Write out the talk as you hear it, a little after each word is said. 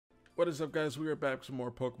What is up, guys? We are back with some more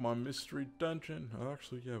Pokemon Mystery Dungeon. Oh,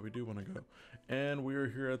 actually, yeah, we do want to go. And we are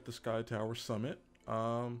here at the Sky Tower Summit.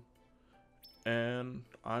 And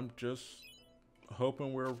I'm just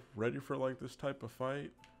hoping we're ready for like this type of fight.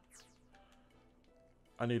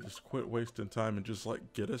 I need to quit wasting time and just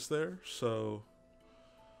like get us there. So,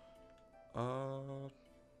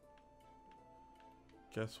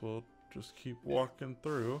 guess we'll just keep walking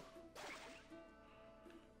through.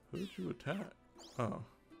 Who'd you attack? Oh.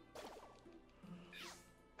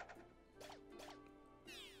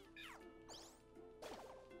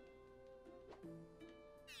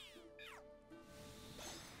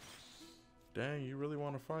 Dang, you really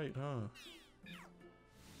want to fight, huh?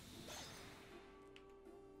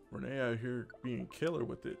 Renee out here being killer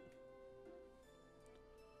with it.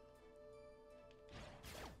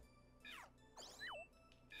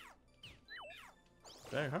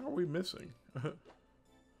 Dang, how are we missing?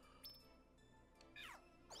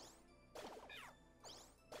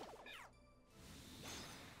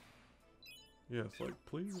 Yeah, it's like,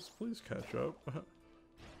 please catch up.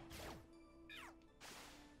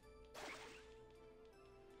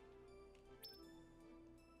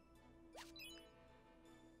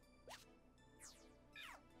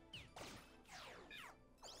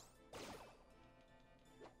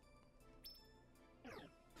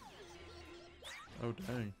 Oh,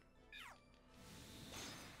 dang.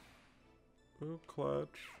 Oh,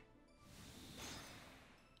 clutch.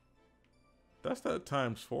 That's that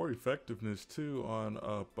 ×4 effectiveness, too, on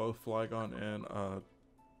both Flygon and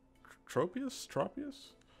Tropius?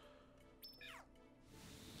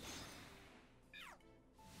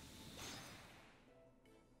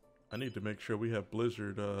 I need to make sure we have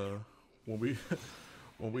Blizzard when we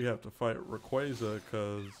when we have to fight Rayquaza,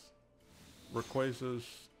 because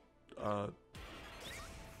Rayquaza's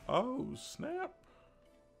oh, snap.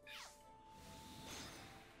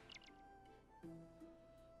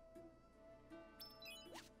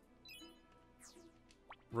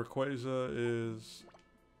 Rayquaza is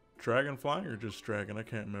Dragon Flying or just Dragon? I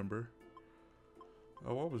can't remember.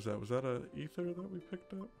 Oh, what was that? Was that a Ether that we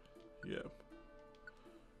picked up? Yeah.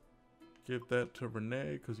 Give that to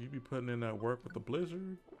Renee, because you be putting in that work with the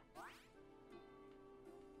Blizzard.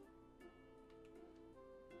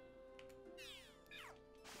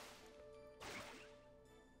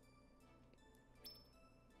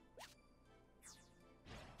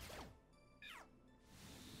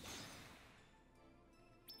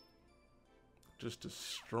 Just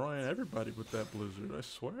destroying everybody with that Blizzard, I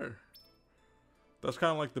swear. That's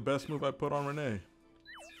kind of like the best move I put on Renee.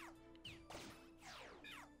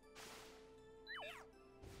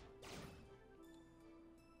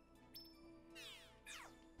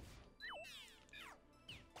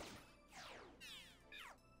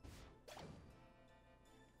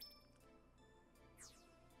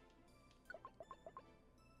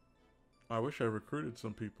 I wish I recruited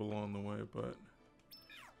some people along the way, but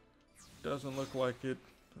doesn't look like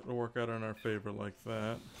it'll work out in our favor like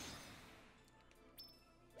that.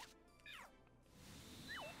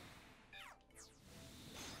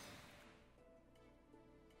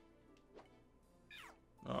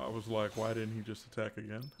 I was like, why didn't he just attack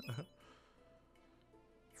again?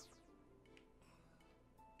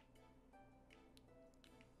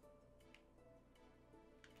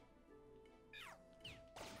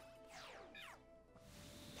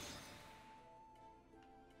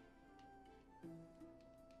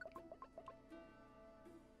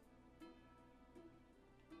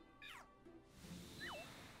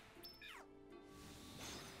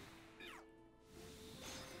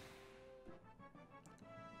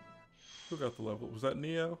 Who got the level? Was that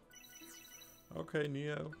Neo? Okay,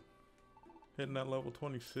 Neo. Hitting that level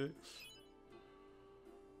 26.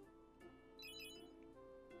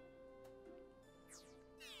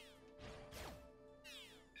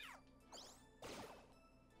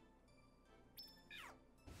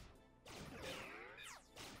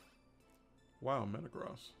 Wow,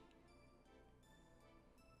 Metagross.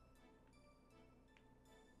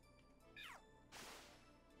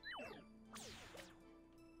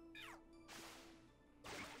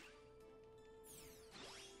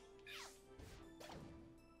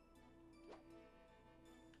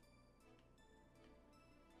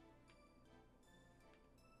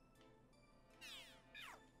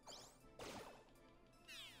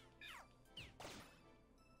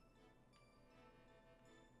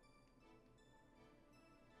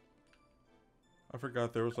 I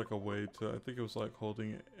forgot there was like a way to, I think it was like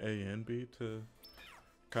holding A and B to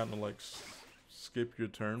kind of like skip your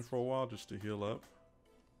turn for a while just to heal up.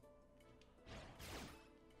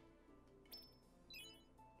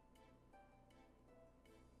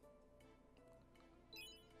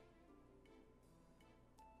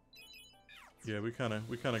 Yeah, we kind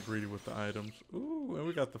of greedy with the items. Ooh, and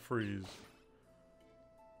we got the freeze.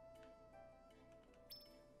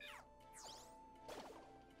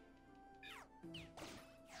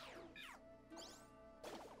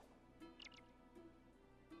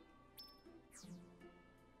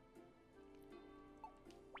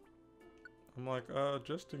 I'm like,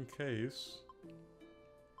 just in case.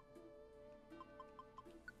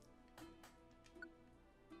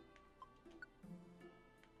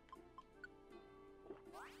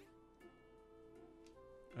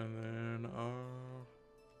 And then,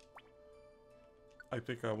 I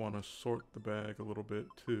think I want to sort the bag a little bit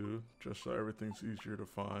too, just so everything's easier to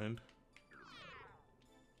find.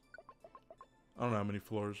 I don't know how many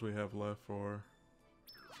floors we have left for.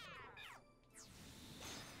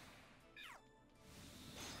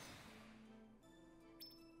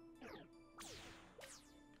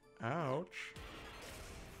 Ouch.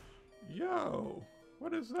 Yo,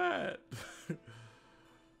 what is that?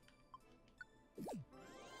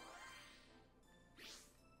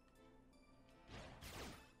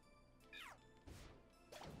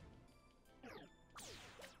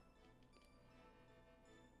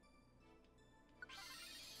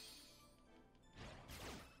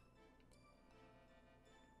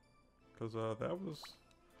 Cause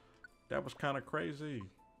that was kind of crazy.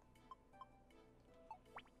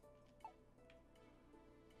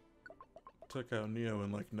 Took out Neo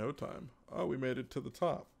in like no time. Oh, we made it to the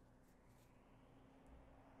top.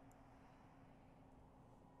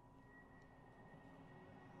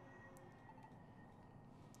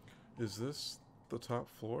 Is this the top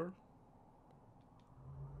floor?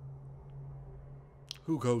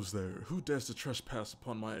 Who goes there? Who dares to trespass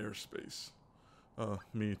upon my airspace?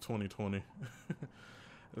 Me, 2020.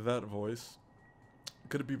 That voice.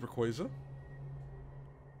 Could it be Rayquaza?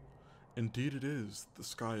 Indeed it is. The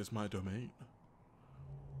sky is my domain.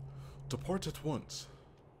 Depart at once.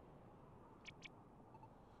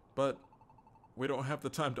 But we don't have the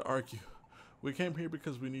time to argue. We came here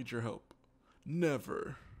because we need your help.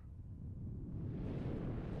 Never.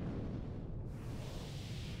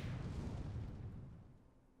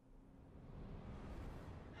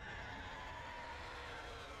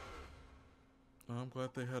 I'm glad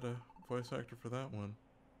they had a voice actor for that one.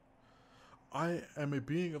 I am a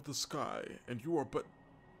being of the sky, and you are but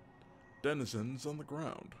denizens on the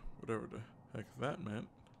ground. Whatever the heck that meant.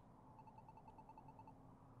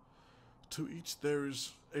 To each there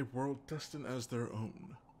is a world destined as their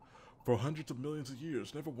own. For hundreds of millions of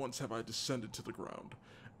years, never once have I descended to the ground,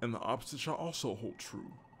 and the opposite shall also hold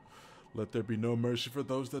true. Let there be no mercy for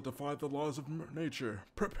those that defy the laws of nature.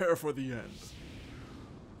 Prepare for the end.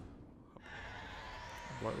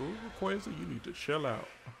 I'm like, ooh, Rayquaza, you need to chill out.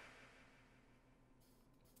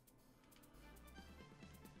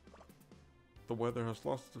 The weather has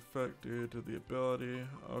lost its effect due to the ability.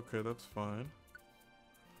 Okay, that's fine.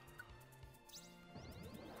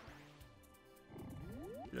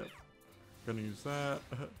 Yep. Gonna use that.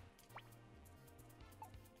 And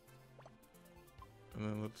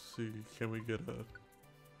then let's see, can we get a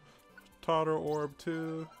totter orb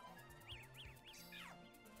too?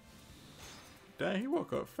 Dang, he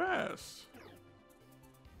woke up fast.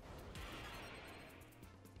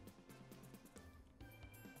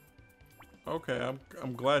 Okay,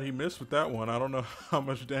 I'm glad he missed with that one. I don't know how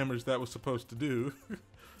much damage that was supposed to do.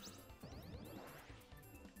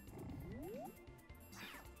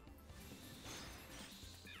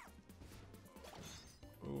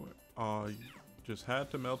 Oh, you just had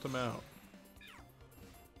to melt him out.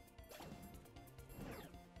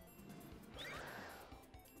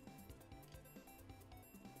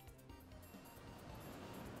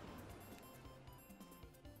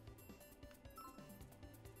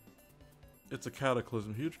 It's a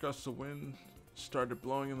cataclysm. Huge gusts of wind started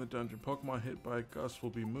blowing in the dungeon. Pokemon hit by a gust will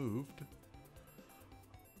be moved.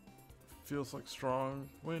 Feels like strong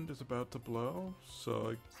wind is about to blow,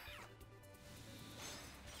 so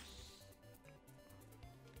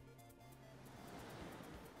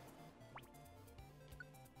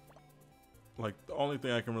like the only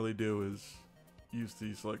thing I can really do is use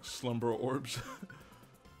these like slumber orbs.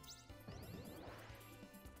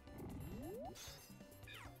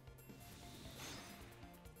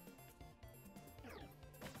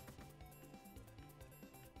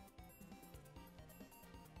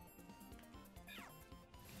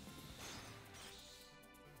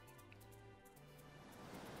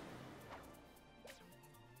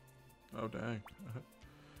 Oh dang.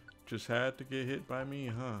 Just had to get hit by me,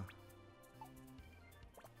 huh?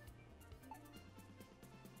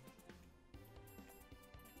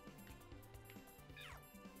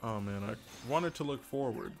 Oh man, I wanted to look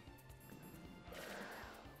forward.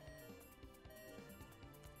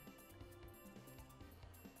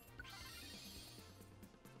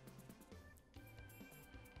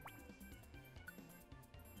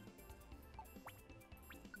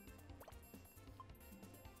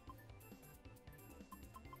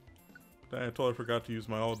 Dang, I totally forgot to use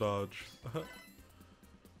my all dodge.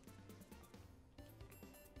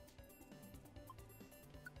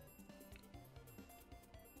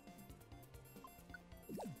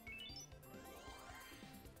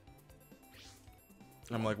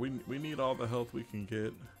 I'm like, we need all the health we can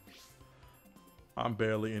get. I'm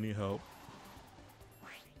barely any help.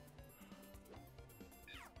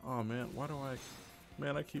 Oh man, why do I...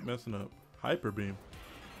 Man, I keep messing up. Hyper Beam.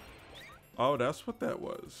 Oh, that's what that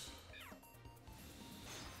was.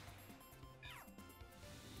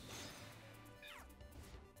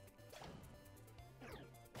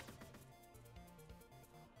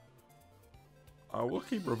 We'll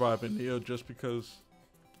keep reviving Neo just because...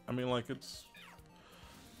 I mean, like, it's...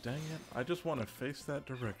 Dang it, I just want to face that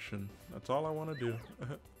direction. That's all I want to do.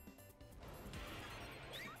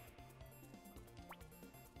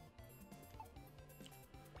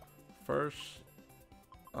 First,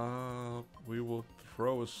 we will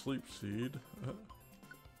throw a sleep seed.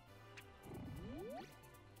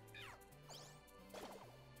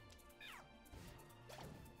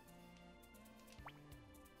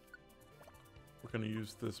 We're going to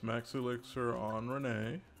use this Max Elixir on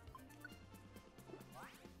Renee.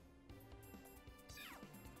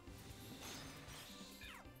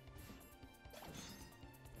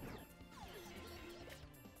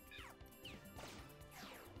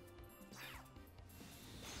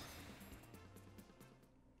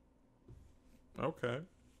 Okay.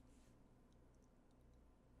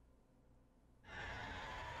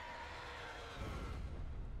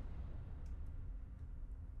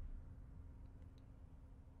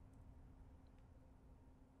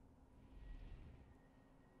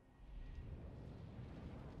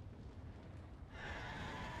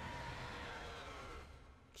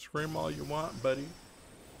 Scream all you want, buddy.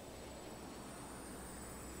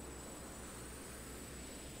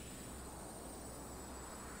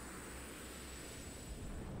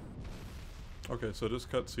 Okay, so this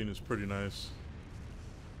cutscene is pretty nice.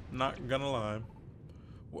 Not gonna lie.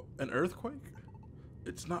 What, an earthquake?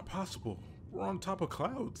 It's not possible. We're on top of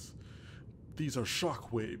clouds. These are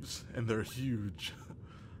shock waves, and they're huge.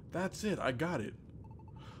 That's it, I got it.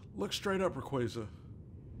 Look straight up, Rayquaza.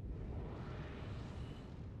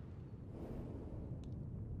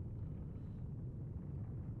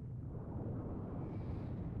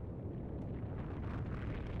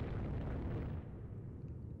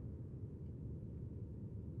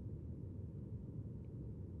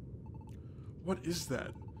 What is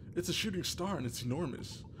that? It's a shooting star and it's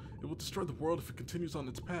enormous. It will destroy the world if it continues on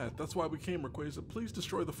its path. That's why we came, Rayquaza. Please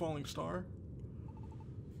destroy the falling star.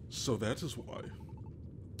 So that is why.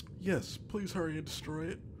 Yes, please hurry and destroy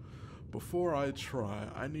it. Before I try,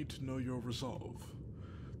 I need to know your resolve.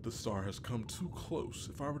 The star has come too close.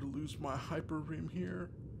 If I were to lose my Hyper Beam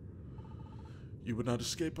here, you would not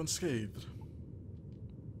escape unscathed.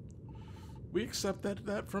 We accepted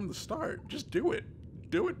that from the start. Just do it.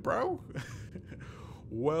 Do it, bro.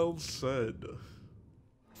 Well said.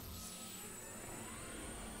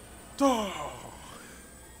 Oh.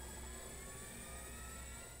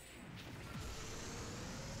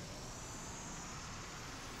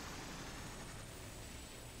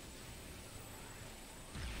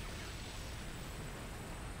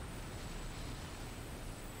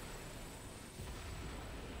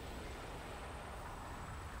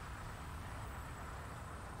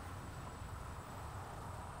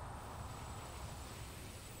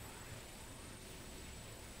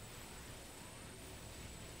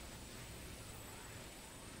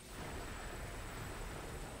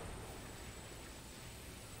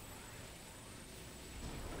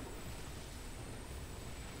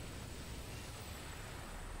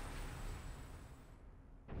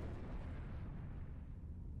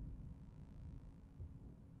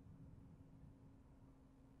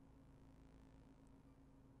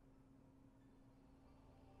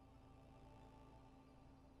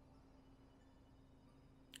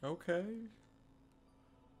 Okay.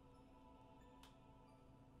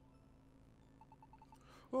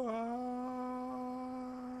 Ah.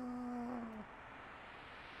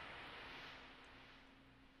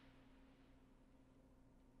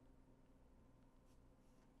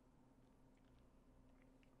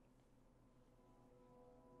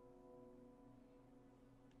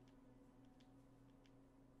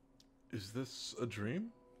 Is this a dream?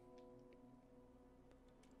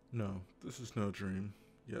 No, this is no dream.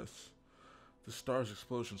 Yes. The star's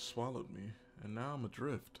explosion swallowed me, and now I'm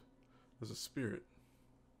adrift as a spirit.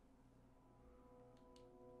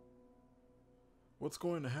 What's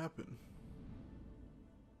going to happen?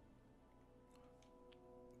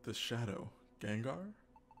 The shadow. Gengar?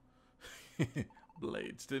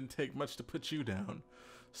 Blades, didn't take much to put you down.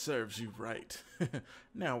 Serves you right.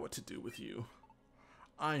 Now what to do with you?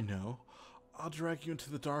 I know. I'll drag you into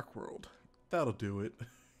the dark world. That'll do it.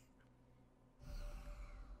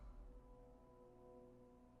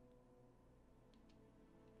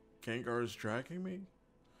 Gengar is dragging me?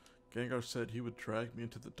 Gengar said he would drag me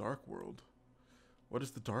into the dark world. What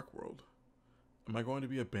is the dark world? Am I going to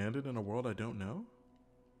be abandoned in a world I don't know?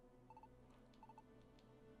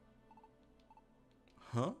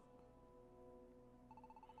 Huh?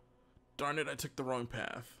 Darn it, I took the wrong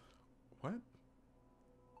path. What?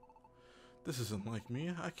 This isn't like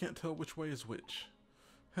me. I can't tell which way is which.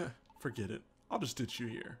 Heh, forget it. I'll just ditch you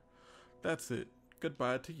here. That's it.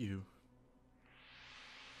 Goodbye to you.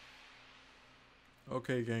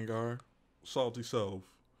 Okay, Gengar. Salty self.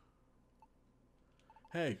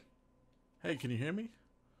 Hey. Hey, can you hear me?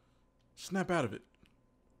 Snap out of it.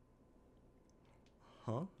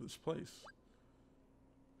 Huh? This place.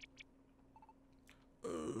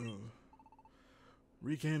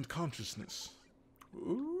 Regained consciousness.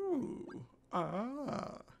 Ooh.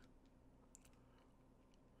 Ah.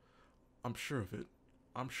 I'm sure of it.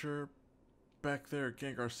 I'm sure back there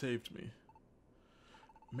Gengar saved me.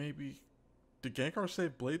 Maybe... Did Gengar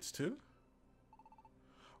save Bladez too?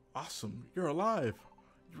 Awesome. You're alive.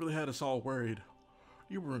 You really had us all worried.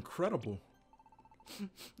 You were incredible.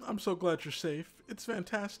 I'm so glad you're safe. It's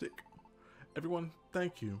fantastic. Everyone,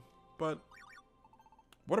 thank you. But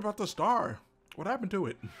what about the star? What happened to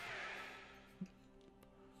it?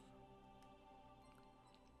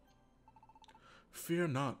 Fear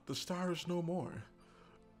not, the star is no more.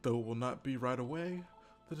 Though it will not be right away,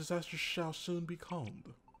 the disaster shall soon be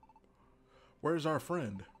calmed. Where's our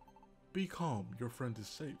friend? Be calm, your friend is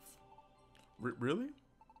safe. Really?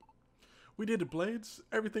 We did it, Bladez.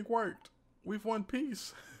 Everything worked. We've won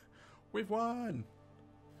peace. We've won.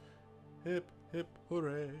 Hip, hip,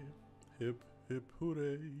 hooray. Hip, hip,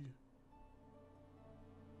 hooray.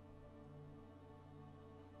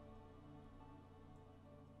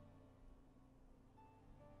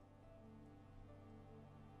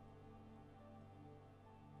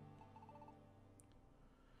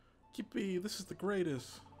 Yippee, this is the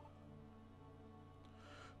greatest.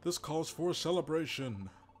 This calls for a celebration.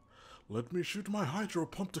 Let me shoot my hydro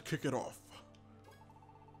pump to kick it off.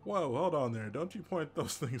 Whoa, hold on there. Don't you point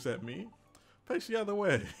those things at me. Face the other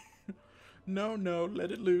way. No,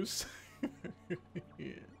 let it loose.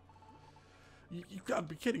 You've got to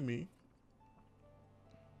be kidding me.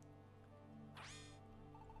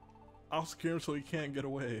 I'll scare him so he can't get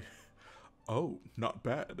away. Oh, not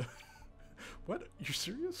bad. What? You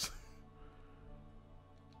serious?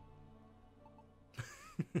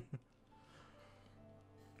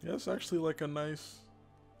 Yeah, it's actually like a nice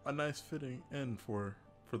fitting end for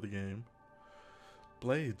the game.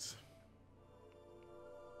 Bladez.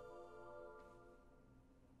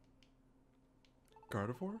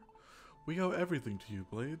 Gardevoir? We owe everything to you,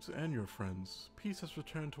 Bladez, and your friends. Peace has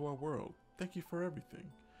returned to our world. Thank you for everything.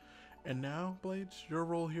 And now, Bladez, your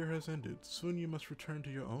role here has ended. Soon you must return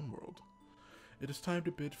to your own world. It is time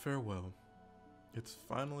to bid farewell. It's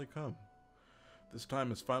finally come. This time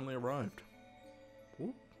has finally arrived.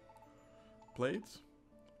 Whoop. Bladez?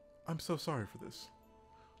 I'm so sorry for this.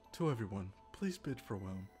 To everyone, please bid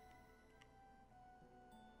farewell.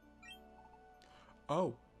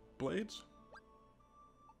 Oh, Bladez?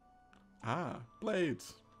 Ah,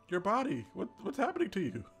 Bladez. Your body. What's happening to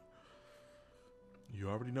you? You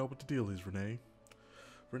already know what the deal is, Renee.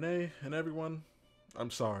 Renee and everyone,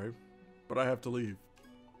 I'm sorry, but I have to leave.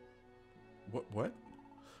 What?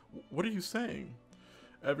 What are you saying?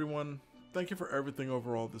 Everyone, thank you for everything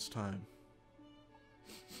over all this time.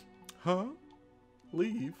 Huh?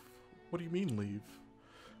 Leave? What do you mean leave?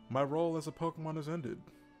 My role as a Pokemon has ended.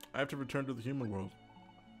 I have to return to the human world.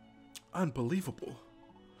 Unbelievable.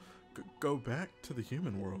 Go back to the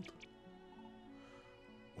human world.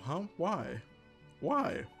 Huh? Why?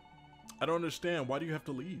 Why? I don't understand. Why do you have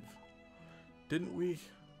to leave? Didn't we...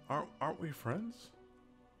 Aren't we friends?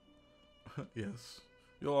 Yes.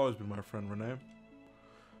 You'll always be my friend, Renee.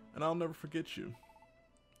 And I'll never forget you.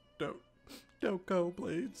 Don't go,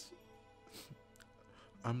 Bladez.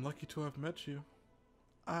 I'm lucky to have met you.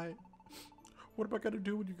 What am I gonna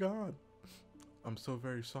do when you're gone? I'm so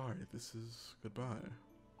very sorry. This is goodbye.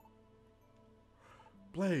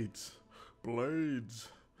 Bladez. Bladez.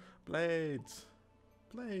 Bladez.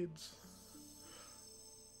 Bladez.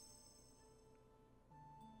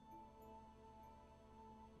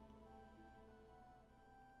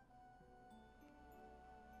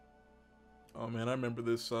 Oh man, I remember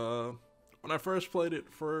this when I first played it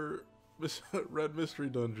for this Red Mystery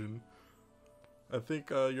Dungeon. I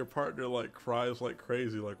think your partner like cries like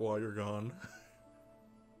crazy like while you're gone.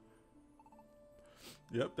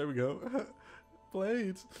 Yep, there we go.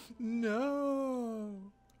 Blades. No.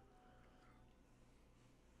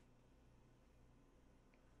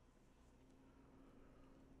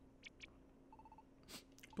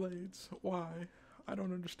 Blades, why? I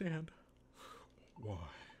don't understand. Why?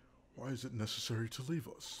 Why is it necessary to leave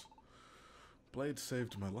us? Blades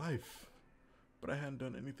saved my life, but I hadn't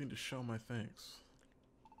done anything to show my thanks.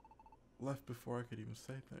 Left before I could even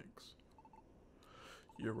say thanks.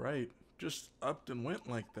 You're right. Just upped and went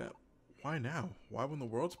like that. Why now? Why when the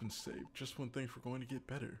world's been saved? Just when things were going to get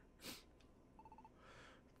better.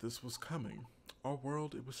 This was coming. Our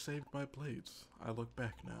world, it was saved by Blades. I look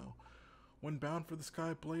back now. When bound for the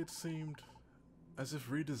sky, Blades seemed as if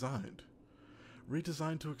redesigned.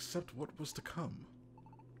 Redesigned to accept what was to come.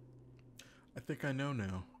 I think I know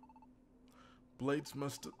now. Blades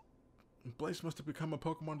must have become a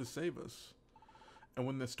Pokemon to save us. And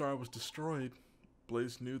when the star was destroyed,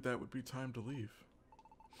 Blades knew that would be time to leave.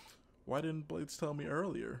 Why didn't Blades tell me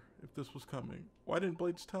earlier if this was coming? Why didn't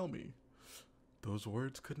Blades tell me? Those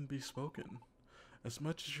words couldn't be spoken. As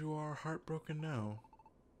much as you are heartbroken now,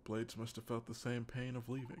 Blades must have felt the same pain of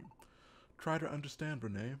leaving. Try to understand,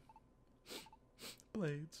 Renee.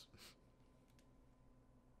 Blades.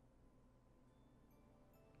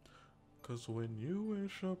 'Cause when you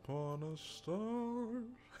wish upon a star...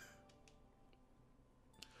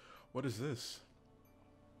 What is this?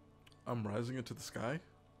 I'm rising into the sky?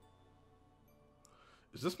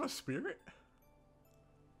 Is this my spirit?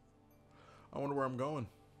 I wonder where I'm going.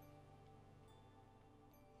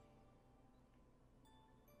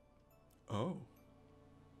 Oh.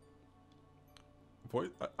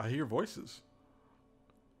 I hear voices.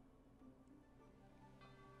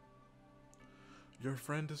 Your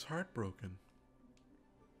friend is heartbroken.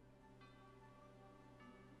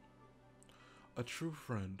 A true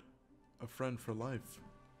friend. A friend for life.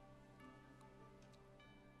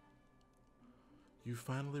 You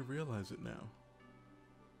finally realize it now.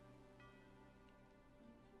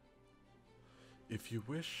 If you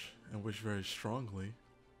wish, and wish very strongly,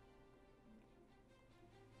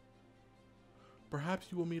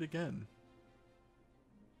 perhaps you will meet again.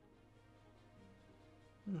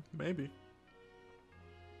 Maybe.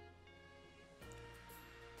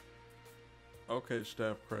 Okay,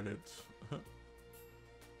 staff credits. You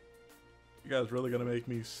guys really gonna make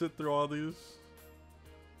me sit through all these?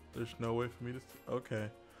 There's no way for me to... Okay.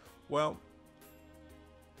 Well.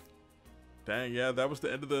 Dang, yeah, that was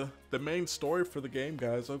the end of the main story for the game,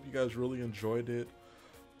 guys. I hope you guys really enjoyed it.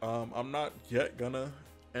 I'm not yet gonna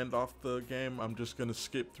end off the game. I'm just gonna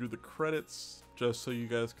skip through the credits just so you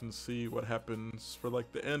guys can see what happens for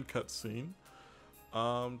like the end cutscene.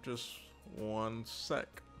 Just one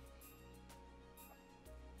sec.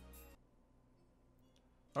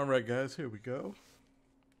 Alright guys, here we go.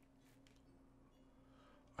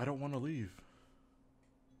 I don't want to leave.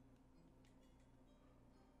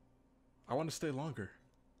 I want to stay longer.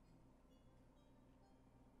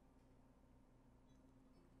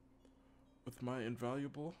 With my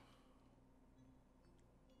invaluable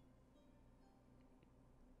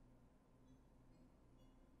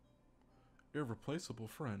irreplaceable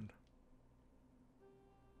friend.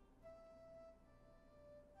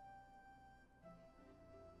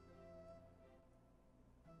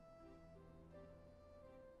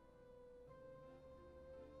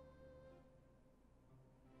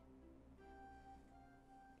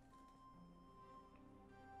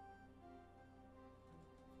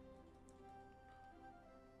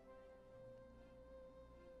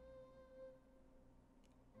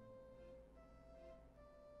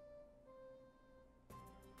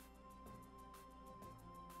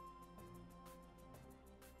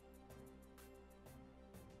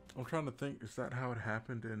 I'm trying to think, is that how it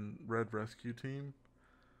happened in Red Rescue Team?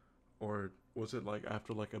 Or was it like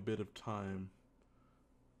after like a bit of time,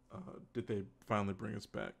 did they finally bring us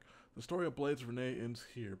back? The story of Blades Renee ends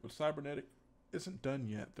here, but Cybernetic isn't done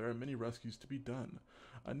yet. There are many rescues to be done.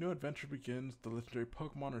 A new adventure begins. The legendary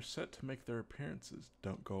Pokemon are set to make their appearances.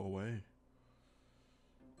 Don't go away.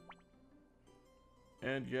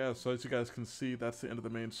 And yeah, so as you guys can see, that's the end of the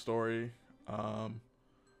main story,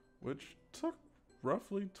 which took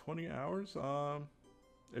roughly 20 hours.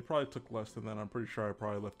 It probably took less than that. I'm pretty sure I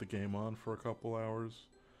probably left the game on for a couple hours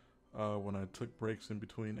when I took breaks in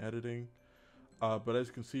between editing. But as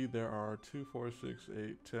you can see, there are 2, 4, 6,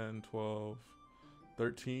 8, 10, 12,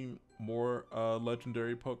 13 more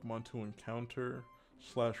legendary Pokemon to encounter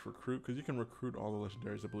 / recruit, because you can recruit all the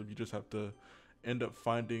legendaries. I believe you just have to end up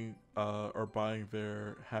finding or buying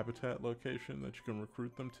their habitat location that you can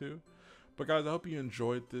recruit them to. But guys, I hope you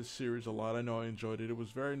enjoyed this series a lot. I know I enjoyed it. It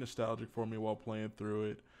was very nostalgic for me while playing through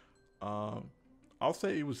it. I'll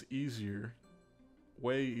say it was easier,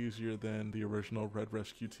 way easier than the original Red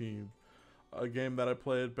Rescue Team, a game that I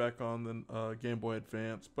played back on the Game Boy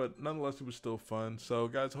Advance, but nonetheless it was still fun. So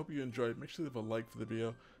guys, hope you enjoyed. Make sure to leave a like for the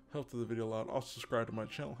video, helps the video a lot. Also subscribe to my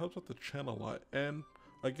channel, helps out the channel a lot. And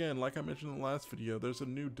again, like I mentioned in the last video, there's a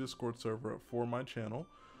new Discord server for my channel.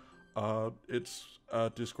 It's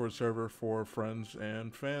a Discord server for friends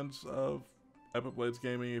and fans of Epic Blades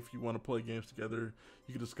Gaming. If you want to play games together,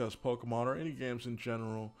 you can discuss Pokemon or any games in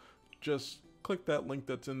general. Just click that link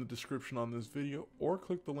that's in the description on this video, or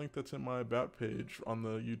click the link that's in my About page on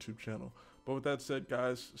the YouTube channel. But with that said,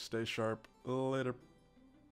 guys, stay sharp. Later.